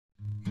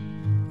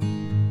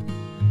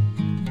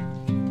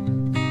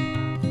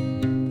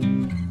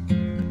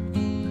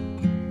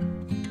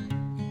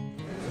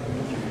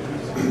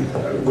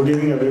good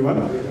evening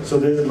everyone. So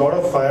there's a lot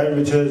of fire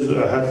which is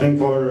happening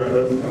for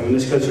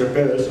meniscus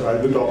repairs.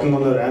 I'll be talking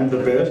on the ramp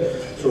repairs.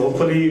 So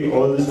hopefully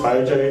all these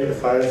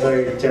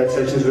fireside chat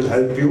sessions will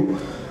help you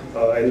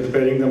in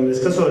repairing the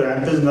meniscus. So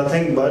ramp is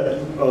nothing but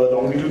a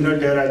longitudinal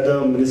tear at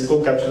the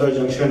meniscocapsular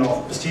junction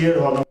of posterior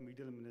horn of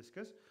medial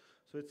meniscus.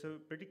 So it's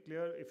pretty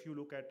clear if you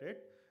look at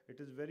it. It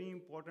is very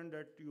important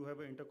that you have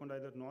an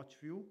intercondylar notch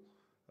view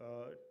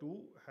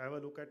to have a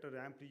look at the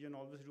ramp region.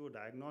 Always do a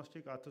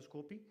diagnostic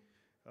arthroscopy.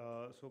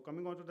 So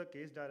coming on to the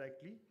case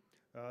directly,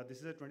 this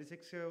is a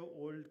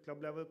 26-year-old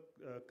club level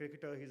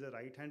cricketer. He's a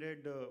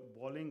right-handed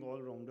bowling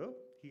all-rounder.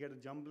 He had a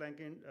jump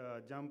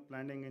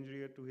landing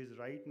injury to his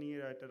right knee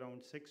at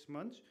around 6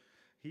 months.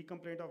 He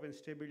complained of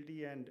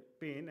instability and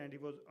pain, and he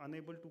was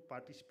unable to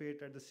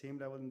participate at the same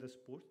level in the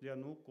sports. There are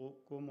no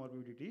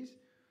comorbidities.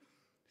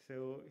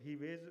 So he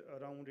weighs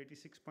around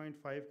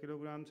 86.5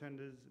 kilograms, and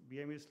his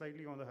BMI is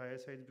slightly on the higher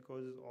side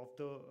because of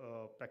the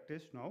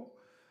practice now.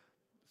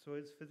 So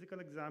his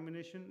physical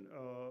examination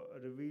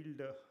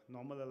revealed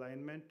normal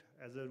alignment.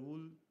 As a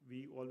rule,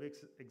 we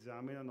always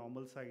examine a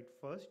normal side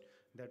first.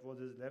 That was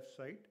his left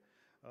side,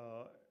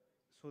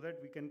 so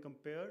that we can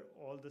compare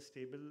all the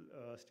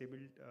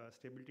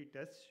stability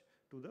tests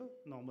to the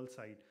normal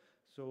side.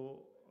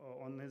 So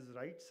on his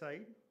right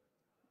side,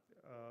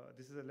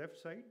 this is the left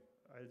side.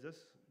 I'll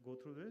just go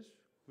through this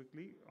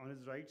quickly. On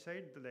his right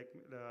side, the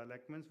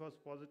ligaments was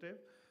positive.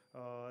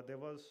 There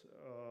was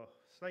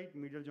slight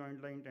medial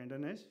joint line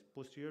tenderness.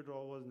 Posterior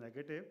draw was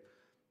negative.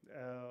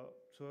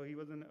 So he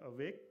was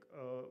awake.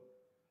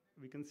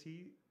 We can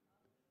see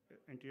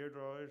anterior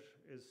draw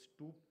is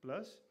 2+.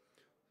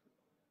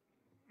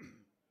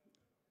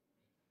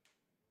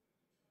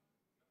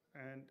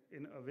 And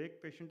in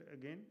awake patient,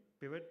 again,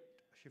 pivot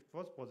shift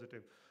was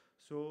positive.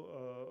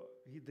 So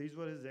these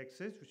were his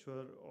X-rays, which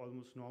were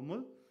almost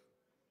normal.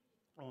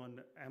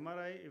 On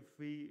MRI, if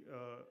we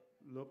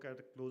look at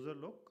a closer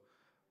look,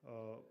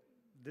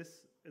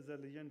 this is a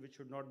lesion which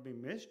should not be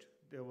missed.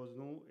 There was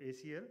no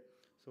ACL.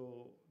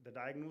 So the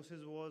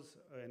diagnosis was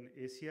an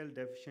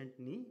ACL-deficient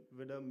knee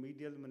with a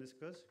medial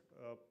meniscus,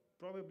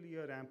 probably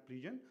a ramp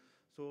lesion.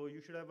 So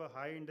you should have a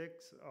high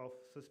index of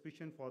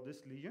suspicion for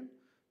this lesion.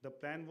 The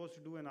plan was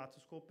to do an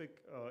arthroscopic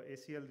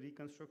ACL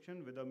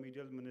reconstruction with a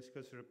medial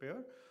meniscus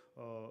repair.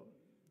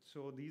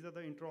 So these are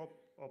the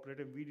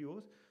intraoperative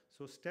videos.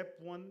 So step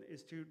 1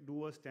 is to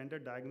do a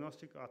standard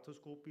diagnostic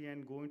arthroscopy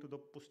and go into the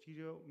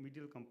posterior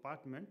medial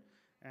compartment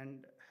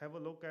and have a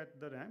look at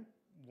the ramp.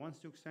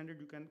 Once you extend it,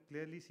 you can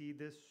clearly see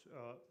this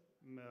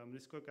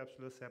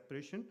meniscocapsular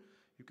separation.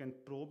 You can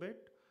probe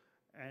it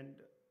and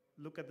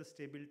look at the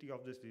stability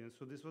of this lesion.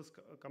 So this was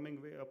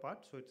coming way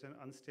apart, so it's an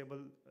unstable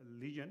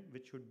lesion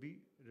which should be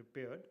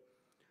repaired.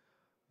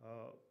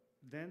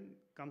 Then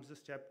comes the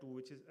step 2,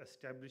 which is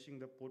establishing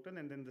the portal,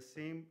 and then the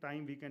same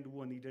time we can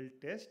do a needle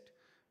test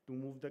to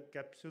move the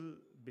capsule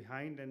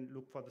behind and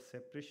look for the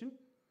separation.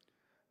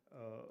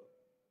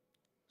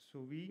 So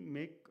we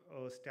make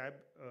a stab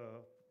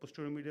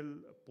posterior medial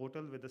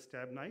portal with a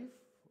stab knife.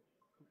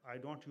 I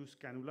don't use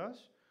cannulas.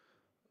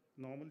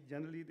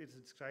 Generally, it's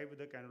described with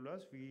the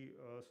cannulas.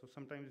 So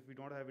sometimes if we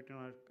don't have it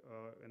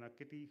in our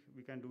kitty,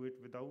 we can do it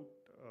without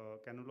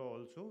cannula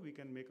also. We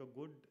can make a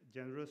good,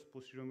 generous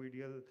posterior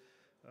medial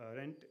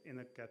rent in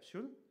a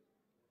capsule.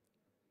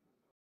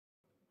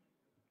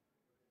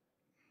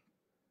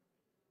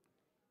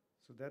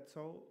 So that's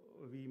how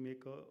we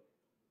make a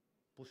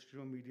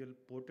posterior medial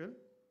portal.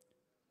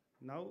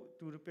 Now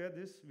to repair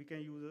this, we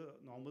can use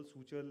a normal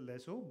suture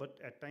lasso, but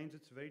at times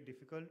it's very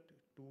difficult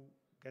to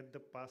get the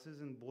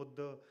passes in both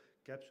the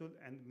capsule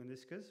and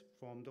meniscus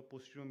from the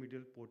posterior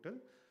medial portal.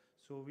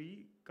 So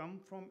we come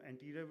from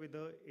anterior with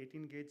a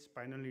 18-gauge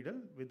spinal needle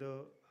with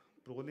a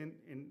prolin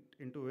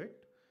into it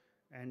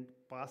and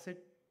pass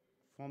it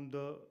from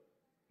the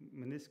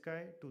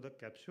menisci to the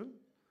capsule.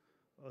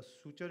 A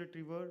suture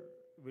retriever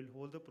will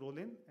hold the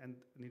prolin and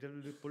needle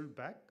will be pulled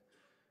back.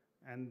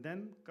 And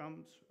then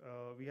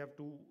we have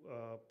to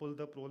pull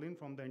the prolin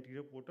from the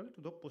anterior portal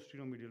to the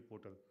posterior medial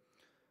portal.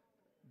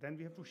 Then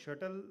we have to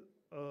shuttle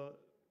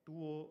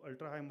 2O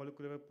ultra-high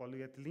molecular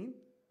polyethylene.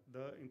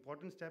 The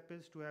important step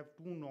is to have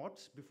 2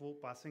 knots before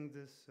passing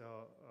this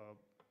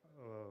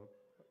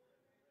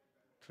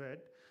thread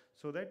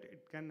so that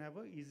it can have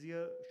a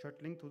easier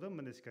shuttling to the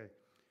menisci.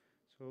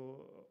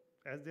 So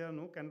as there are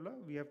no cannula,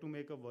 we have to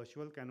make a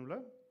virtual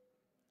cannula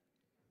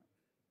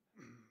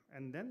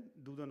and then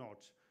do the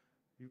knots.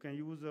 You can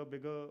use a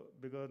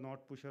bigger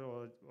knot pusher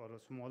or a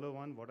smaller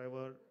one,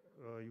 whatever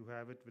you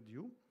have it with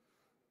you.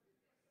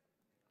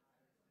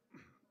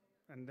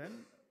 And then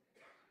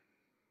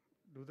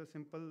do the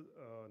simple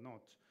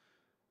knots.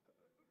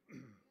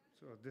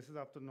 So this is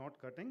after knot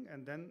cutting,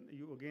 and then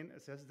you again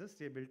assess the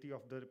stability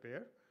of the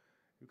repair.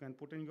 You can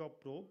put in your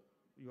probe.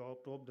 Your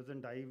probe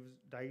doesn't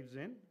dives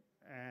in,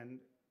 and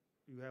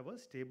you have a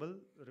stable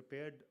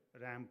repaired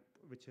ramp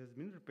which has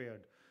been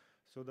repaired.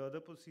 So the other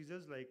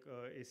procedures like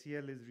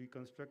ACL is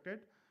reconstructed.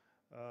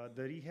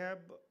 The rehab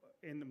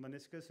in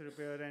meniscus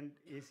repair and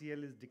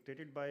ACL is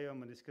dictated by a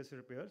meniscus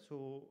repair.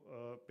 So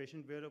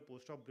patient wear a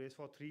post-op brace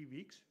for 3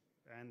 weeks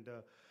And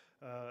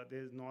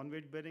there's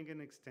non-weight bearing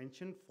and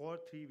extension for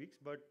 3 weeks,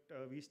 but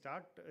we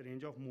start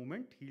range of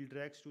movement, heel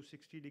drags to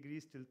 60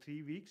 degrees till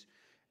 3 weeks.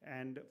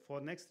 And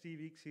for next 3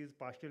 weeks is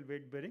partial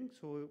weight bearing,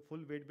 so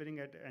full weight bearing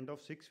at end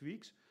of 6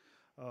 weeks.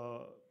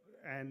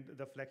 And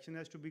the flexion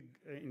has to be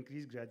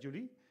increased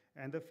gradually.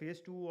 And the phase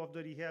 2 of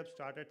the rehab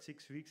start at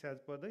 6 weeks as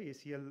per the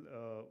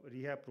ACL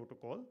rehab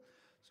protocol.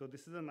 So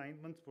this is a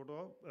 9 months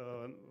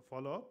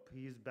follow-up.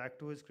 He is back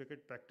to his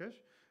cricket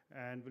practice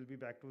and will be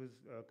back to his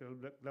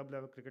club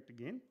level cricket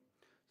again.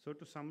 So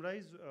to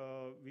summarize,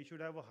 we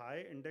should have a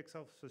high index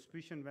of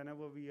suspicion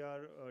whenever we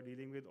are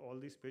dealing with all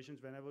these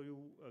patients. Whenever you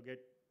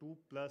get 2+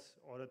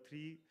 or a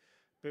 3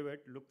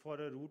 pivot, look for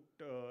a root,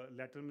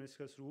 lateral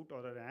meniscus root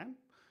or a ramp.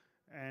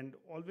 And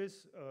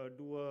always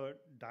do a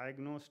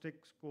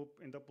diagnostic scope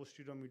in the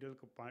posterior medial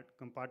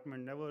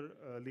compartment. Never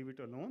leave it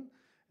alone.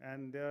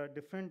 And there are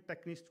different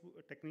techniques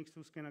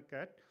to skin a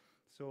cat.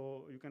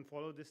 So you can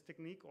follow this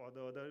technique or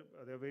the other.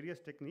 There are various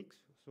techniques.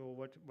 So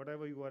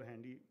whatever you are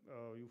handy,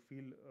 you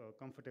feel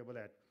comfortable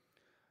at.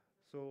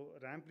 So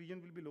ramp region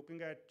will be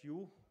looking at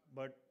you,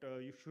 but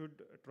you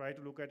should try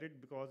to look at it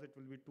because it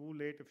will be too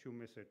late if you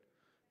miss it.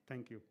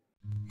 Thank you.